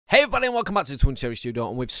Hey everybody and welcome back to twincherrystudio,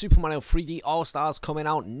 and with Super Mario 3D All-Stars coming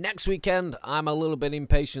out next weekend, I'm a little bit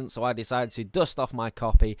impatient, so I decided to dust off my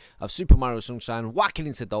copy of Super Mario Sunshine, whack it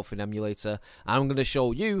into Dolphin Emulator, and I'm going to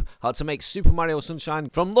show you how to make Super Mario Sunshine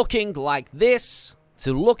from looking like this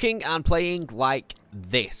to looking and playing like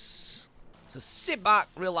this. So sit back,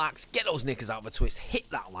 relax, get those knickers out of a twist, hit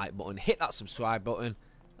that like button, hit that subscribe button,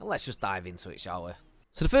 and let's just dive into it, shall we?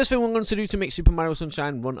 So the first thing we're going to do to make Super Mario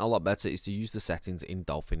Sunshine run a lot better is to use the settings in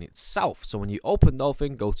Dolphin itself. So when you open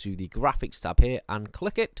Dolphin, go to the graphics tab here and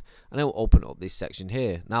click it, and it will open up this section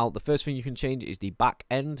here. Now the first thing you can change is the back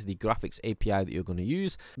end, the graphics API that you're going to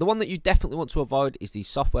use. The one that you definitely want to avoid is the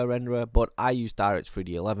software renderer, but I use DirectX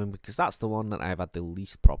 3D11 because that's the one that I've had the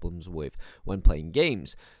least problems with when playing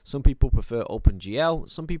games. Some people prefer OpenGL,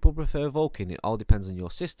 some people prefer Vulkan. It all depends on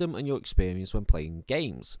your system and your experience when playing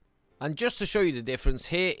games. And just to show you the difference,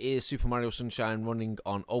 here is Super Mario Sunshine running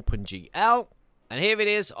on OpenGL, and here it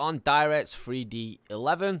is on DirectX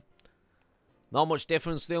 3D11. Not much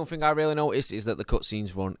difference. The only thing I really noticed is that the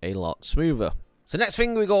cutscenes run a lot smoother. So next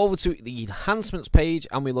thing, we go over to the enhancements page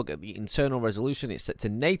and we look at the internal resolution. It's set to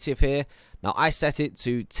native here. Now I set it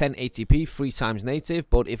to 1080p 3x native,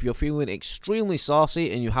 but if you're feeling extremely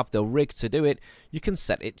saucy and you have the rig to do it, you can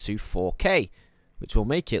set it to 4K, which will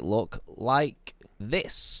make it look like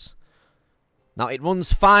this. Now it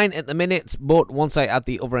runs fine at the minute, but once I add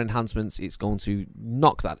the other enhancements, it's going to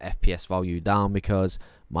knock that FPS value down because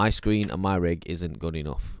my screen and my rig isn't good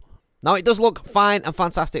enough. Now it does look fine and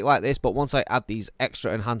fantastic like this, but once I add these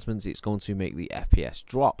extra enhancements, it's going to make the FPS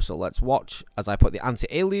drop. So let's watch as I put the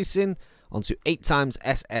anti-aliasing onto 8x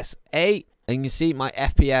SSA, and you see my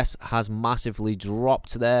FPS has massively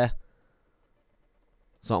dropped there.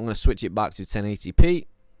 So I'm going to switch it back to 1080p.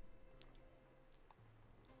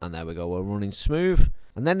 And there we go, we're running smooth.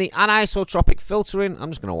 And then the anisotropic filtering, I'm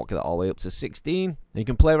just going to walk that all the way up to 16. And you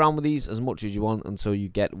can play around with these as much as you want until you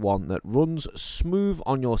get one that runs smooth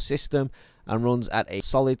on your system and runs at a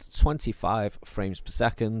solid 25 frames per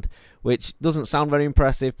second, which doesn't sound very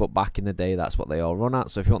impressive, but back in the day, that's what they all run at.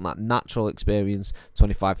 So if you want that natural experience,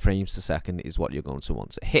 25 frames per second is what you're going to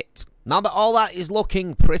want to hit. Now that all that is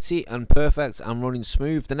looking pretty and perfect and running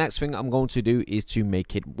smooth, the next thing I'm going to do is to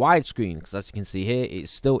make it widescreen, because as you can see here,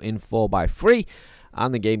 it's still in 4:3,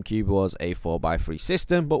 and the GameCube was a 4:3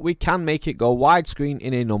 system, but we can make it go widescreen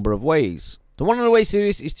in a number of ways. So one of the ways to do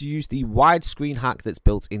this is to use the widescreen hack that's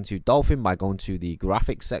built into Dolphin by going to the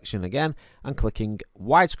graphics section again and clicking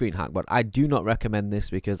widescreen hack, but I do not recommend this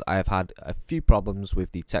because I have had a few problems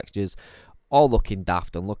with the textures all looking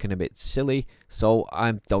daft and looking a bit silly, so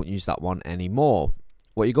I don't use that one anymore.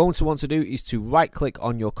 What you're going to want to do is to right click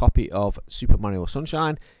on your copy of Super Mario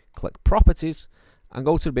Sunshine, click properties, and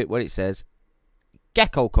go to the bit where it says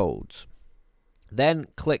Gecko codes. Then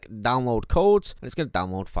click download codes, and it's going to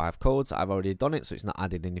download 5 codes. I've already done it, so it's not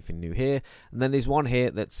added anything new here. And then there's one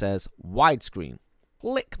here that says widescreen.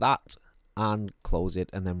 Click that and close it,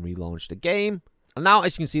 and then relaunch the game. And now,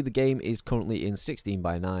 as you can see, the game is currently in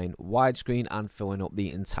 16:9 widescreen and filling up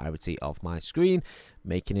the entirety of my screen,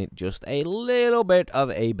 making it just a little bit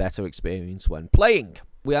of a better experience when playing.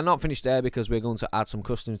 We are not finished there because we're going to add some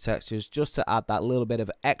custom textures just to add that little bit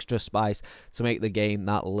of extra spice to make the game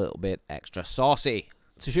that little bit extra saucy.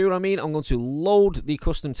 To show you what I mean, I'm going to load the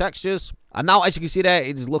custom textures. And now, as you can see there,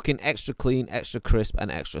 it is looking extra clean, extra crisp,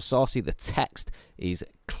 and extra saucy. The text is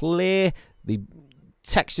clear. The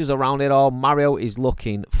textures around it all, Mario is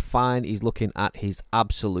looking fine. He's looking at his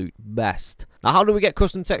absolute best. Now, how do we get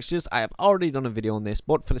custom textures? I have already done a video on this,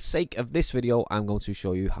 but for the sake of this video, I'm going to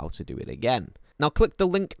show you how to do it again. Now click the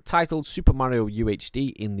link titled Super Mario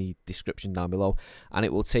UHD in the description down below, and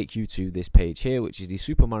it will take you to this page here, which is the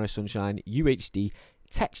Super Mario Sunshine UHD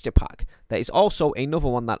texture pack. There is also another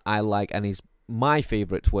one that I like and is my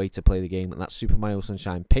favorite way to play the game, and that's Super Mario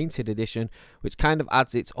Sunshine Painted Edition, which kind of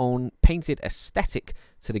adds its own painted aesthetic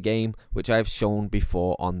to the game, which I've shown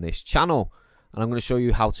before on this channel. And I'm going to show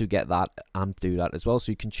you how to get that and do that as well, so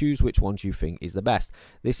you can choose which ones you think is the best.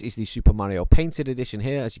 This is the Super Mario Painted Edition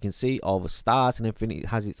here. As you can see, all the stars and everything, it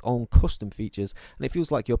has its own custom features, and it feels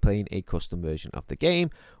like you're playing a custom version of the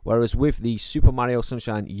game. Whereas with the Super Mario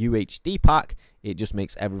Sunshine UHD pack, it just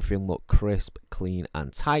makes everything look crisp, clean,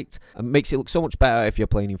 and tight, and makes it look so much better if you're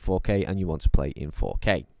playing in 4K and you want to play in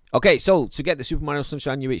 4K. Okay, so to get the Super Mario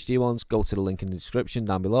Sunshine UHD ones, go to the link in the description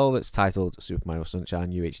down below that's titled Super Mario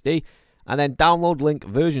Sunshine UHD. And then download link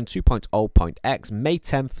version 2.0.x May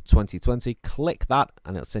 10th 2020. Click that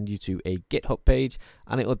and it'll send you to a GitHub page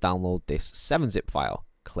and it will download this 7-zip file.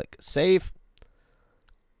 Click save.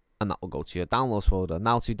 and that will go to your downloads folder.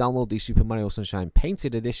 Now to download the Super Mario Sunshine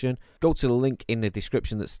Painted Edition, go to the link in the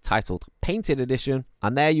description that's titled Painted Edition,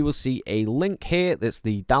 and there you will see a link here that's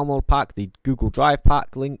the download pack, the Google Drive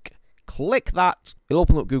pack link. Click that, it'll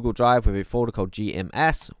open up Google Drive with a folder called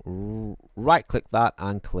GMS, right click that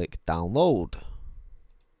and click download.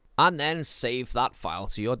 And then save that file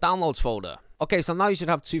to your downloads folder. Okay, so now you should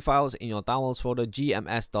have two files in your downloads folder,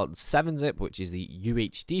 gms.7zip, which is the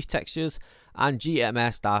UHD textures, and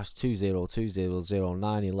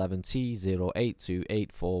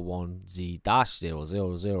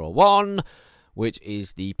gms-20000911T0828441Z-0001, which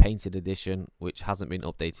is the painted edition, which hasn't been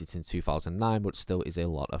updated since 2009, but still is a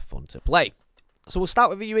lot of fun to play. So we'll start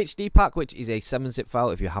with a UHD pack, which is a 7-zip file.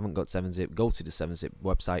 If you haven't got 7-zip, go to the 7-zip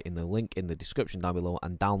website in the link in the description down below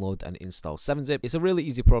and download and install 7-zip. It's a really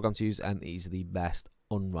easy program to use, and it is the best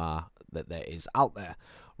Unra that there is out there.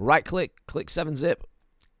 Right click, click 7-zip,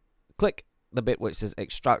 click the bit where it says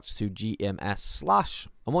extract to GMS/,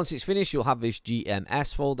 and once it's finished, you'll have this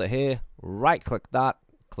GMS folder here. Right click that,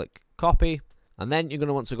 click copy, and then you're going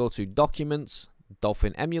to want to go to Documents,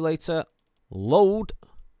 Dolphin Emulator, Load,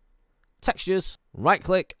 Textures, right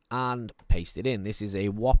click and paste it in. This is a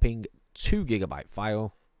whopping 2 GB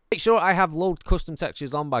file. Make sure I have load custom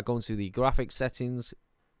textures on by going to the graphics settings,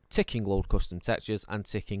 ticking load custom textures and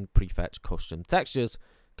ticking prefetch custom textures.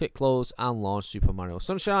 Click close and launch Super Mario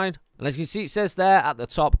Sunshine. And as you can see, it says there at the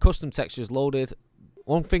top, custom textures loaded.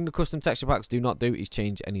 One thing the custom texture packs do not do is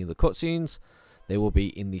change any of the cutscenes. They will be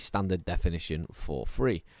in the standard definition for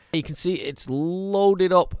free. You can see it's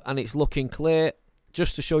loaded up and it's looking clear.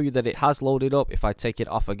 Just to show you that it has loaded up, if I take it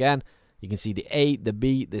off again, you can see the A, the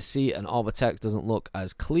B, the C, and all the text doesn't look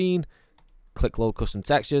as clean. Click load custom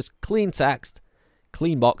textures, clean text,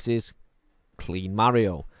 clean boxes, clean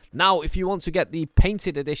Mario. Now, if you want to get the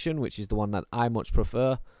painted edition, which is the one that I much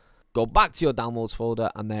prefer, go back to your downloads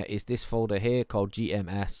folder, and there is this folder here called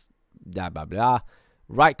GMS, blah, blah, blah.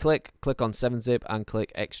 Right click, click on 7-zip and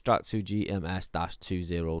click extract to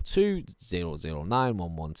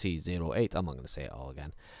GMS-202009111T08. I'm not going to say it all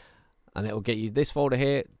again. And it will get you this folder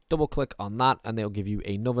here. Double click on that and it'll give you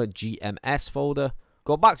another GMS folder.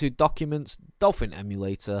 Go back to Documents, Dolphin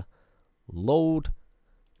Emulator, Load,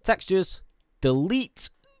 Textures, delete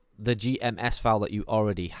the GMS file that you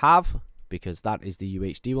already have because that is the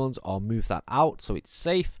UHD ones, or move that out so it's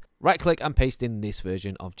safe. Right click and paste in this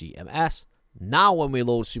version of GMS. Now when we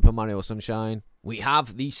load Super Mario Sunshine, we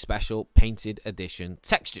have the special painted edition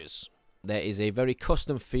textures. There is a very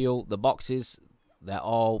custom feel. The boxes, they're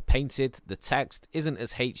all painted. The text isn't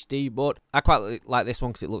as HD, but I quite like this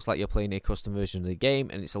one because it looks like you're playing a custom version of the game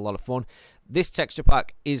and it's a lot of fun. This texture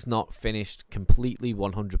pack is not finished completely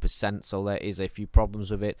 100%, so there is a few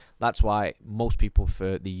problems with it. That's why most people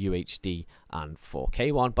prefer the UHD and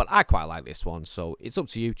 4K one, but I quite like this one, so it's up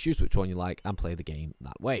to you. Choose which one you like and play the game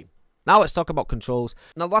that way. Now let's talk about controls.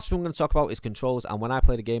 Now the last thing I'm going to talk about is controls, and when I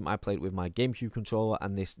play the game, I played with my GameCube controller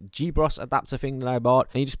and this G-Bros adapter thing that I bought,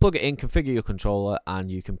 and you just plug it in, configure your controller, and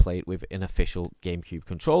you can play it with an official GameCube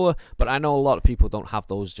controller. But I know a lot of people don't have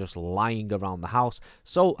those just lying around the house,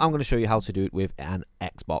 so I'm going to show you how to do it with an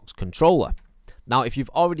Xbox controller. Now, if you've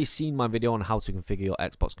already seen my video on how to configure your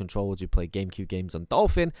Xbox controller to play GameCube games on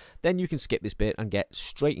Dolphin, then you can skip this bit and get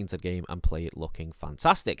straight into the game and play it looking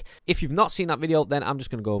fantastic. If you've not seen that video, then I'm just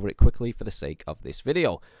going to go over it quickly for the sake of this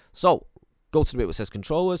video. So, go to the bit where it says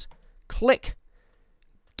controllers, click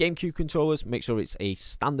GameCube controllers, make sure it's a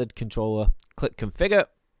standard controller, click configure.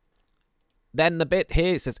 Then the bit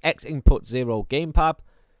here, it says X input 0 gamepad.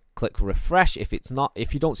 Click refresh. If you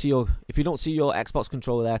don't see your Xbox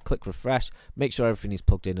controller there, click refresh. Make sure everything is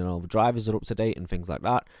plugged in and all the drivers are up to date and things like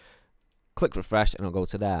that. Click refresh and it'll go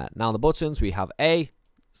to there. Now the buttons, we have A,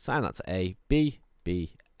 assign that to A, B,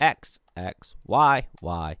 B, X, X, Y,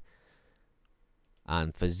 Y.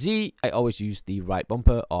 And for Z, I always use the right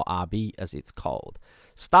bumper, or RB as it's called.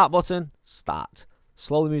 Start button, start.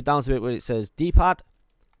 Slowly move down to a bit where it says D-pad,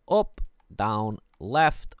 up, down,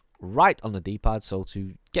 left, right on the D-pad. So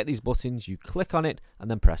to get these buttons, you click on it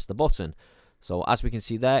and then press the button. So as we can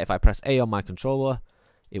see there, if I press A on my controller,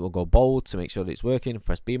 it will go bold to make sure that it's working. If I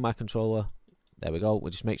press B on my controller, there we go.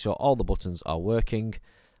 We'll just make sure all the buttons are working.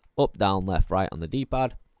 Up, down, left, right on the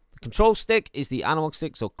D-pad. The control stick is the analog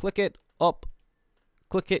stick, so click it, up,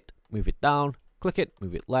 click it, move it down, click it,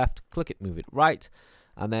 move it left, click it, move it right.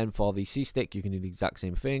 And then for the C stick, you can do the exact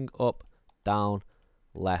same thing, up, down,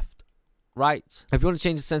 left, right. If you want to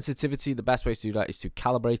change the sensitivity, the best way to do that is to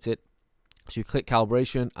calibrate it. So you click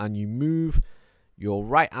calibration and you move your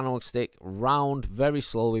right analog stick round very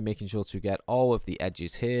slowly, making sure to get all of the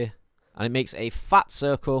edges here. And it makes a fat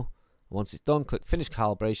circle. Once it's done, click finish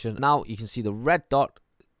calibration. Now you can see the red dot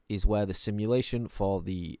is where the simulation for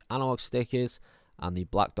the analog stick is, and the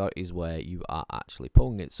black dot is where you are actually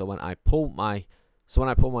pulling it. So when I pull my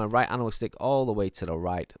right analog stick all the way to the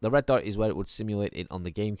right, the red dot is where it would simulate it on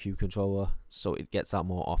the GameCube controller, so it gets that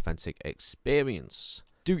more authentic experience.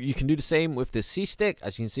 You can do the same with the C stick.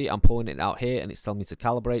 As you can see, I'm pulling it out here and it's telling me to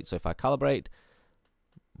calibrate. So if I calibrate,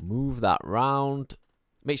 move that round,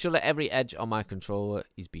 make sure that every edge on my controller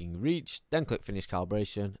is being reached, then click finish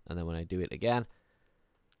calibration, and then when I do it again,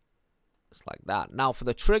 it's like that. Now for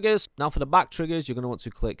the triggers, for the back triggers, you're going to want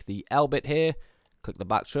to click the L bit here, click the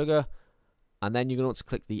back trigger, and then you're going to want to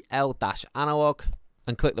click the L-analog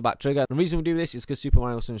and click the back trigger. The reason we do this is because Super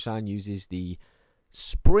Mario Sunshine uses the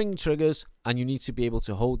spring triggers, and you need to be able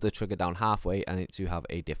to hold the trigger down halfway and it to have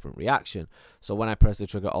a different reaction. So when I press the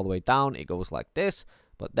trigger all the way down, it goes like this,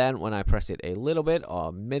 but then when I press it a little bit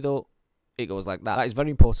or middle, it goes like that. That is very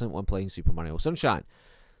important when playing Super Mario Sunshine.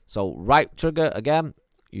 So right trigger again,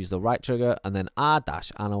 use the right trigger, and then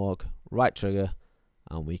R-analog, right trigger,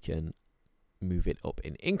 and we can move it up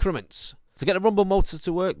in increments. To get the rumble motor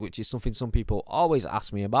to work, which is something some people always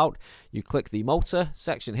ask me about, you click the motor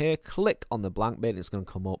section here, click on the blank bit, and it's going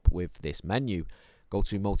to come up with this menu. Go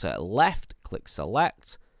to motor left, click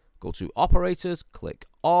select, go to operators, click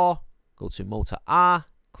OR, go to motor R,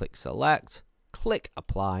 click select, click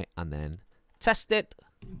apply, and then test it.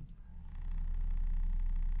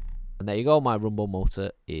 And there you go, my rumble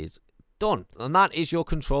motor is done. And that is your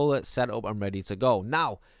controller set up and ready to go.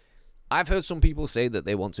 Now, I've heard some people say that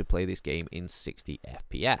they want to play this game in 60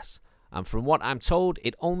 FPS. And from what I'm told,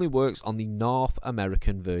 it only works on the North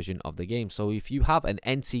American version of the game. So if you have an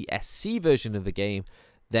NTSC version of the game,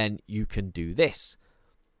 then you can do this.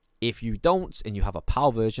 If you don't, and you have a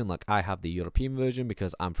PAL version, like I have the European version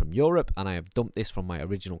because I'm from Europe and I have dumped this from my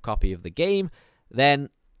original copy of the game, then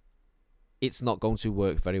it's not going to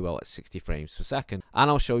work very well at 60 frames per second, and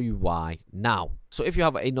I'll show you why now. So if you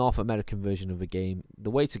have a North American version of the game, the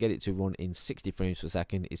way to get it to run in 60 frames per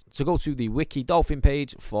second is to go to the Wiki Dolphin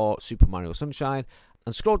page for Super Mario Sunshine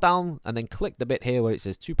and scroll down and then click the bit here where it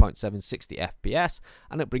says 2.7 60 FPS,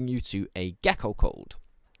 and it'll bring you to a Gecko code.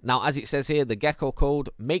 Now, as it says here, the Gecko code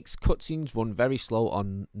makes cutscenes run very slow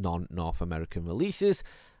on non-North American releases,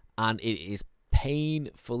 and it is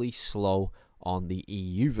painfully slow on the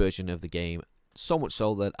EU version of the game, so much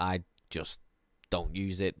so that I just don't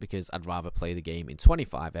use it because I'd rather play the game in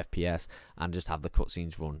 25 FPS and just have the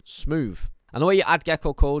cutscenes run smooth. And the way you add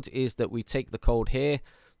Gecko codes is that we take the code here,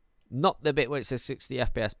 not the bit where it says 60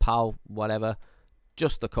 FPS PAL, whatever,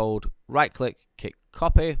 just the code, right click, click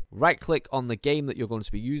copy, right click on the game that you're going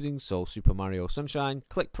to be using, so Super Mario Sunshine,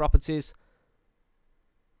 click properties,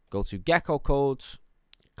 go to Gecko codes,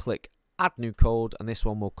 click add new code, and this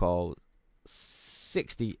one we'll call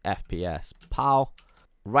 60 FPS PAL.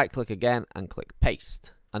 Right click again and click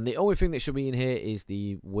paste. And the only thing that should be in here is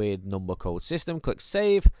the weird number code system. Click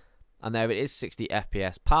save, and there it is, 60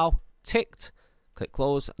 FPS PAL. Ticked. Click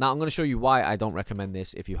close. Now I'm going to show you why I don't recommend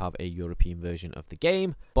this if you have a European version of the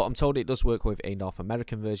game, but I'm told it does work with a North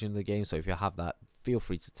American version of the game, so if you have that, feel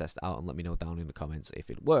free to test it out and let me know down in the comments if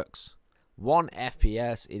it works. 1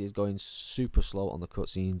 FPS, it is going super slow on the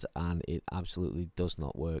cutscenes, and it absolutely does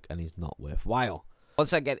not work and is not worthwhile.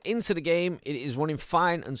 Once I get into the game, it is running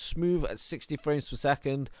fine and smooth at 60 frames per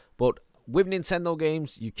second, but with Nintendo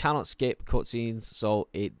games, you cannot skip cutscenes, so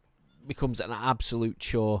it becomes an absolute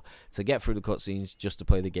chore to get through the cutscenes just to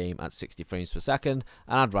play the game at 60 frames per second,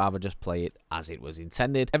 and I'd rather just play it as it was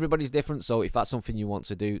intended. Everybody's different, so if that's something you want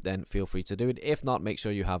to do, then feel free to do it. If not, make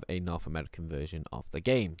sure you have a North American version of the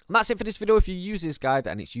game. And that's it for this video. If you use this guide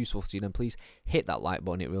and it's useful to you, then please hit that like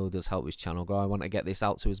button. It really does help this channel grow. I want to get this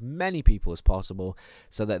out to as many people as possible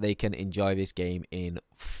so that they can enjoy this game in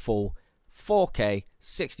full 4K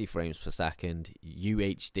 60 frames per second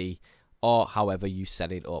UHD, or however you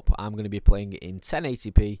set it up. I'm going to be playing it in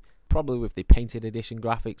 1080p, probably with the painted edition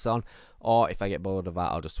graphics on, or if I get bored of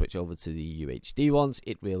that, I'll just switch over to the UHD ones.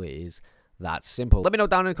 It really is that simple. Let me know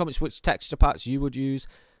down in the comments which texture packs you would use.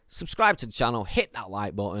 Subscribe to the channel, hit that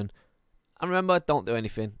like button, and remember, don't do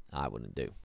anything I wouldn't do.